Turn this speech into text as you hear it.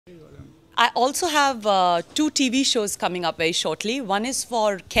I also have two TV shows coming up very shortly. One is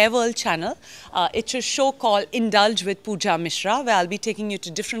for Catwalk channel. It's a show called Indulge with Pooja Mishra, where I'll be taking you to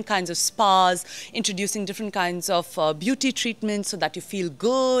different kinds of spas, introducing different kinds of beauty treatments so that you feel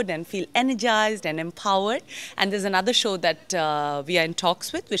good and feel energized and empowered. And there's another show that we are in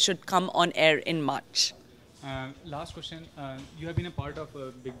talks with, which should come on air in March. Last question. You have been a part of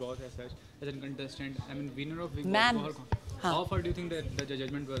Bigg Boss as such, as a contestant. I mean, winner of Bigg Man. Boss. How far do you think that the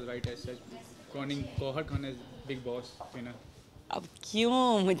judgment was right as such, crowning Gauhar Khan as Bigg Boss winner? अब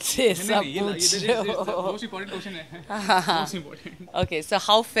क्यों मुझसे सब पूछो? Most important question है. Most important. Okay, so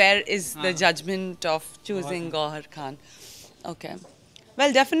how fair is the judgment of choosing Gauhar Khan? Okay.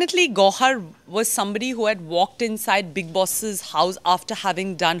 Well, definitely Gauhar was somebody who had walked inside Bigg Boss's house after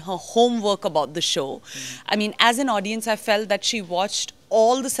having done her homework about the show. I mean, as an audience, I felt that she watched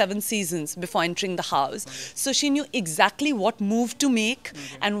all the 7 seasons before entering the house. So she knew exactly what move to make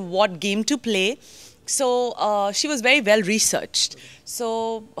and what game to play. So she was very well researched.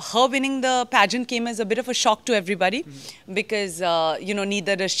 So her winning the pageant came as a bit of a shock to everybody because, you know,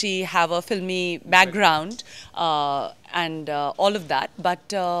 neither does she have a filmy background and all of that.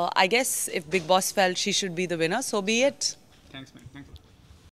 But I guess if Bigg Boss felt she should be the winner, so be it. Thanks, man. Thanks.